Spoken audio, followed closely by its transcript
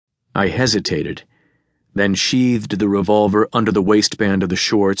I hesitated, then sheathed the revolver under the waistband of the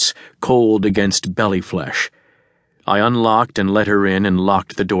shorts, cold against belly flesh. I unlocked and let her in and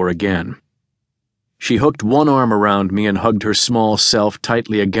locked the door again. She hooked one arm around me and hugged her small self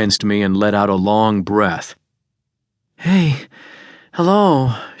tightly against me and let out a long breath. "Hey,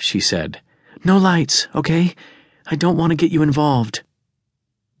 hello," she said. "No lights, okay? I don't want to get you involved."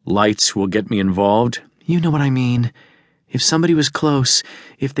 Lights will get me involved? You know what I mean. If somebody was close,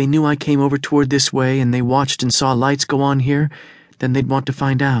 if they knew I came over toward this way and they watched and saw lights go on here, then they'd want to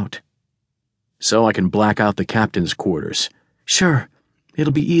find out. So I can black out the captain's quarters. Sure,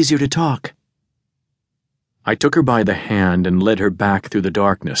 it'll be easier to talk. I took her by the hand and led her back through the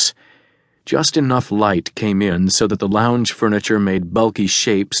darkness. Just enough light came in so that the lounge furniture made bulky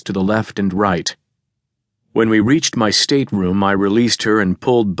shapes to the left and right. When we reached my stateroom, I released her and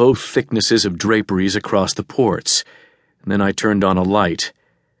pulled both thicknesses of draperies across the ports. Then I turned on a light,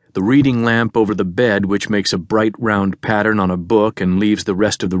 the reading lamp over the bed, which makes a bright round pattern on a book and leaves the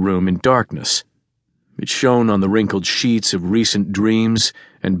rest of the room in darkness. It shone on the wrinkled sheets of recent dreams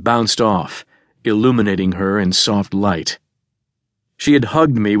and bounced off, illuminating her in soft light. She had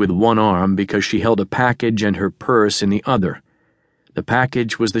hugged me with one arm because she held a package and her purse in the other. The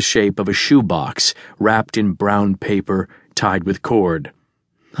package was the shape of a shoebox, wrapped in brown paper, tied with cord.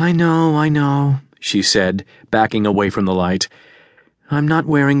 I know, she said, backing away from the light. "I'm not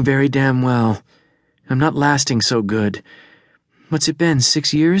wearing very damn well. I'm not lasting so good. What's it been,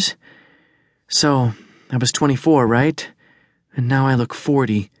 6 years? So, I was 24, right? And now I look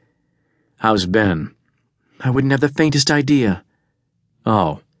 40. How's Ben?" I wouldn't have the faintest idea.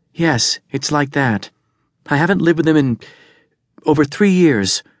 Oh. Yes, it's like that. I haven't lived with him in over 3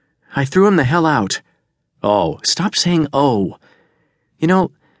 years. I threw him the hell out. Oh. Stop saying oh. You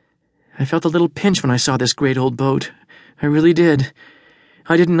know, I felt a little pinch when I saw this great old boat. I really did.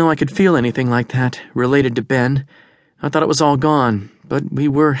 I didn't know I could feel anything like that, related to Ben. I thought it was all gone, but we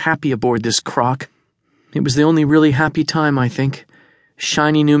were happy aboard this crock. It was the only really happy time, I think.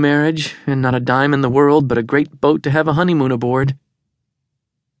 Shiny new marriage, and not a dime in the world, but a great boat to have a honeymoon aboard.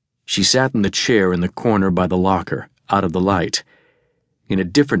 She sat in the chair in the corner by the locker, out of the light. In a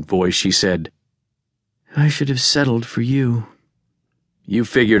different voice, she said, "I should have settled for you." "You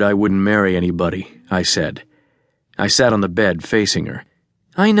figured I wouldn't marry anybody," I said. I sat on the bed facing her.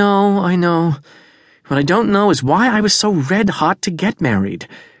 I know. What I don't know is why I was so red-hot to get married.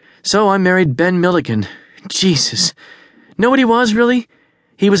 So I married Ben Milligan. Jesus. Know what he was, really?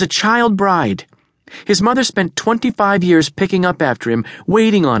 He was a child bride. His mother spent 25 years picking up after him,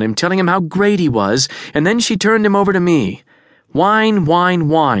 waiting on him, telling him how great he was, and then she turned him over to me.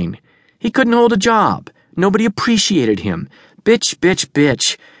 Whine. He couldn't hold a job. Nobody appreciated him.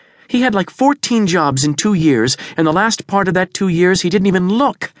 Bitch. He had like 14 jobs in 2 years, and the last part of that 2 years he didn't even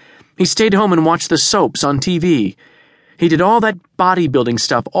look. He stayed home and watched the soaps on TV. He did all that bodybuilding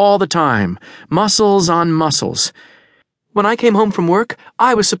stuff all the time. Muscles on muscles. When I came home from work,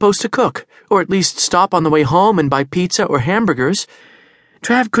 I was supposed to cook, or at least stop on the way home and buy pizza or hamburgers.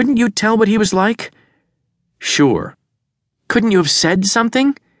 Trav, couldn't you tell what he was like? Sure. Couldn't you have said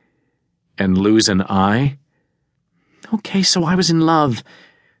something? And lose an eye? Okay, so I was in love.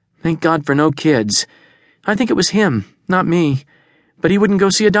 Thank God for no kids. I think it was him, not me. But he wouldn't go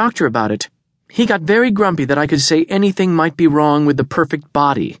see a doctor about it. He got very grumpy that I could say anything might be wrong with the perfect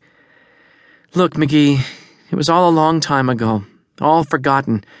body. Look, McGee, it was all a long time ago, all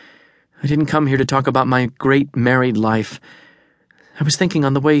forgotten. I didn't come here to talk about my great married life. I was thinking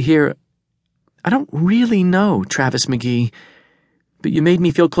on the way here, I don't really know Travis McGee, but you made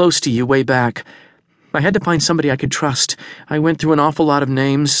me feel close to you way back. I had to find somebody I could trust. I went through an awful lot of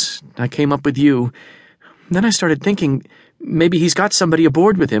names. I came up with you. Then I started thinking, maybe he's got somebody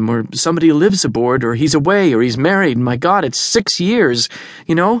aboard with him, or somebody lives aboard, or he's away, or he's married. My God, it's 6 years,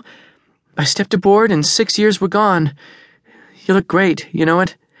 you know? I stepped aboard and 6 years were gone. You look great, you know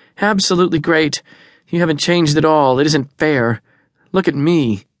it? Absolutely great. You haven't changed at all. It isn't fair. Look at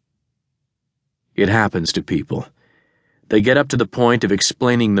me. It happens to people. They get up to the point of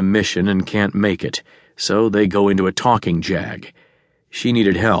explaining the mission and can't make it, so they go into a talking jag. She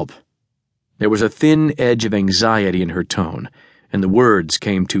needed help. There was a thin edge of anxiety in her tone, and the words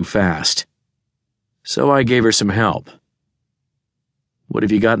came too fast. So I gave her some help. "What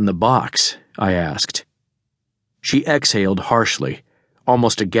have you got in the box?" I asked. She exhaled harshly,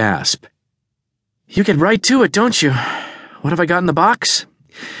 almost a gasp. You get right to it, don't you? What have I got in the box?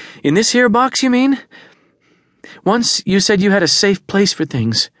 In this here box, you mean? Once you said you had a safe place for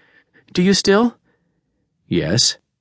things. Do you still? Yes.